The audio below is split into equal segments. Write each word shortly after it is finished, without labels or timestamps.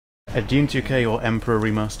A Dune 2K or Emperor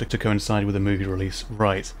remaster to coincide with the movie release.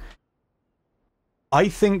 Right. I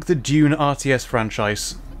think the Dune RTS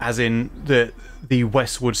franchise, as in the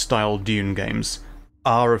Westwood-style Dune games,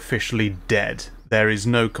 are officially dead. There is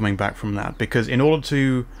no coming back from that, because in order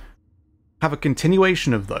to have a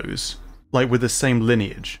continuation of those, like with the same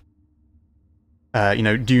lineage, you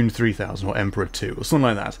know, Dune 3000 or Emperor 2 or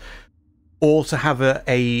something like that, or to have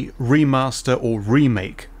a remaster or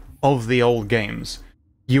remake of the old games,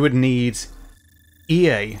 you would need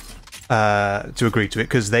EA to agree to it,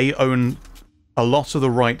 because they own a lot of the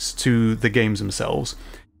rights to the games themselves.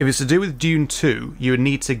 If it's to do with Dune 2, you would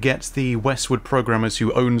need to get the Westwood programmers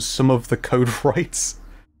who own some of the code rights,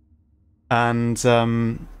 and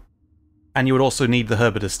you would also need the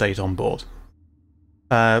Herbert estate on board.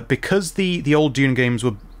 Because the old Dune games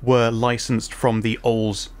were licensed from the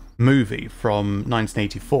old movie from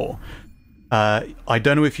 1984, I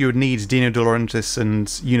don't know if you would need Dino De Laurentiis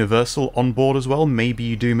and Universal on board as well. Maybe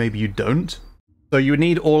you do, maybe you don't. So you would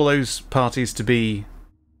need all those parties to be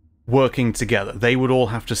working together. They would all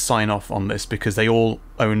have to sign off on this because they all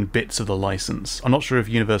own bits of the license. I'm not sure if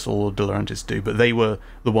Universal or De Laurentiis do, but they were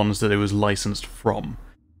the ones that it was licensed from,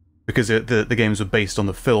 because the games were based on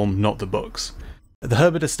the film, not the books. The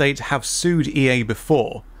Herbert estate have sued EA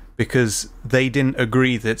before because they didn't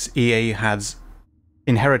agree that EA had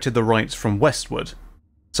inherited the rights from Westwood.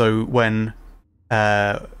 So when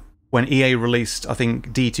EA released, I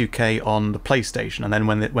think, D2K on the PlayStation, and then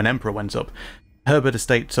when Emperor went up, Herbert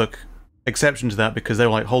estate took exception to that because they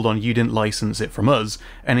were like, hold on, you didn't license it from us.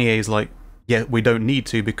 And EA's like, yeah, we don't need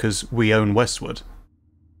to because we own Westwood.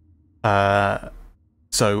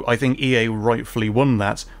 So I think EA rightfully won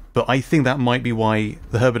that, but I think that might be why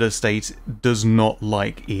the Herbert estate does not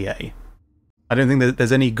like EA. I don't think that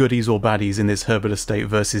there's any goodies or baddies in this Herbert estate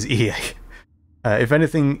versus EA. If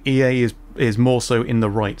anything, EA is more so in the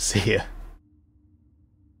rights here.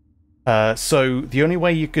 So the only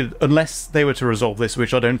way you could, unless they were to resolve this,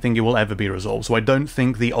 which I don't think it will ever be resolved, so I don't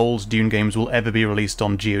think the old Dune games will ever be released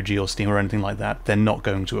on GOG or Steam or anything like that. They're not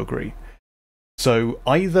going to agree. So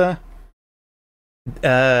either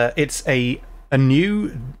it's a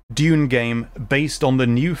new Dune game based on the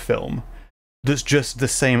new film that's just the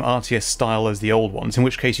same RTS style as the old ones, in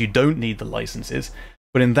which case you don't need the licenses.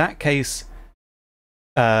 But in that case,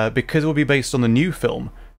 because it will be based on the new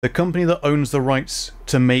film, the company that owns the rights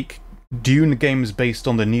to make Dune games based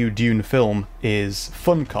on the new Dune film is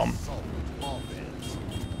Funcom.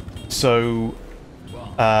 So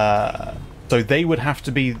they would have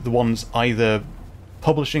to be the ones either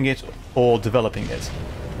publishing it or developing it.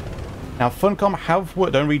 Now, Funcom have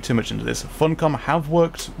worked, don't read too much into this, Funcom have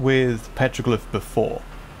worked with Petroglyph before.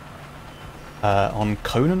 On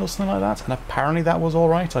Conan or something like that, and apparently that was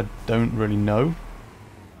alright, I don't really know.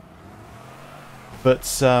 But,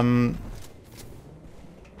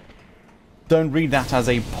 don't read that as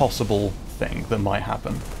a possible thing that might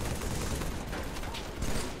happen.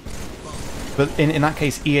 But in that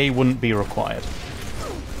case, EA wouldn't be required.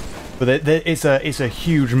 But it's a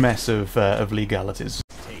huge mess of legalities.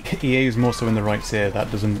 EA is more so in the rights here.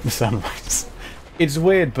 That doesn't sound right. It's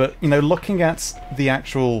weird, but you know, looking at the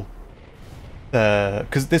actual,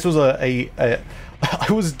 because this was I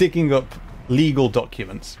was digging up legal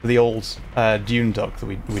documents for the old Dune doc that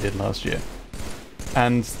we did last year,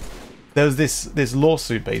 and there was this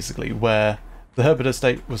lawsuit basically where the Herbert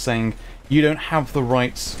estate was saying you don't have the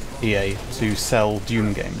rights, EA, to sell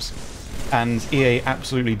Dune games. And EA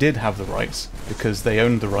absolutely did have the rights, because they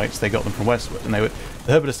owned the rights, they got them from Westwood. And the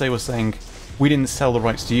Herbert estate was saying, we didn't sell the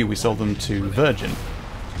rights to you, we sold them to Virgin.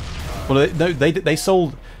 Well, no, they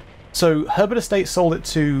sold... So, Herbert estate sold it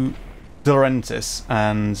to De Laurentiis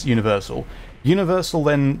and Universal. Universal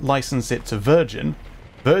then licensed it to Virgin.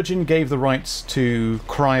 Virgin gave the rights to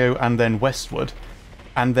Cryo and then Westwood.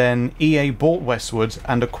 And then EA bought Westwood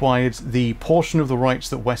and acquired the portion of the rights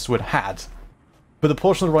that Westwood had. But the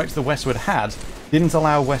portion of the rights that Westwood had didn't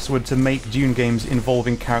allow Westwood to make Dune games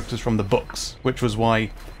involving characters from the books, which was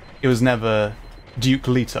why it was never Duke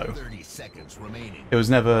Leto. 30 seconds remaining. It was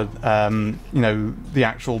never, you know, the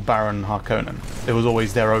actual Baron Harkonnen. It was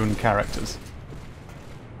always their own characters.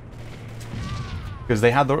 Because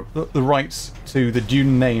they had the rights to the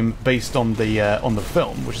Dune name based on the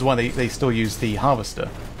film, which is why they still use the Harvester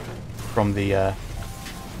from the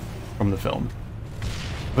film.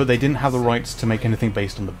 But they didn't have the rights to make anything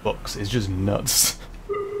based on the books. It's just nuts.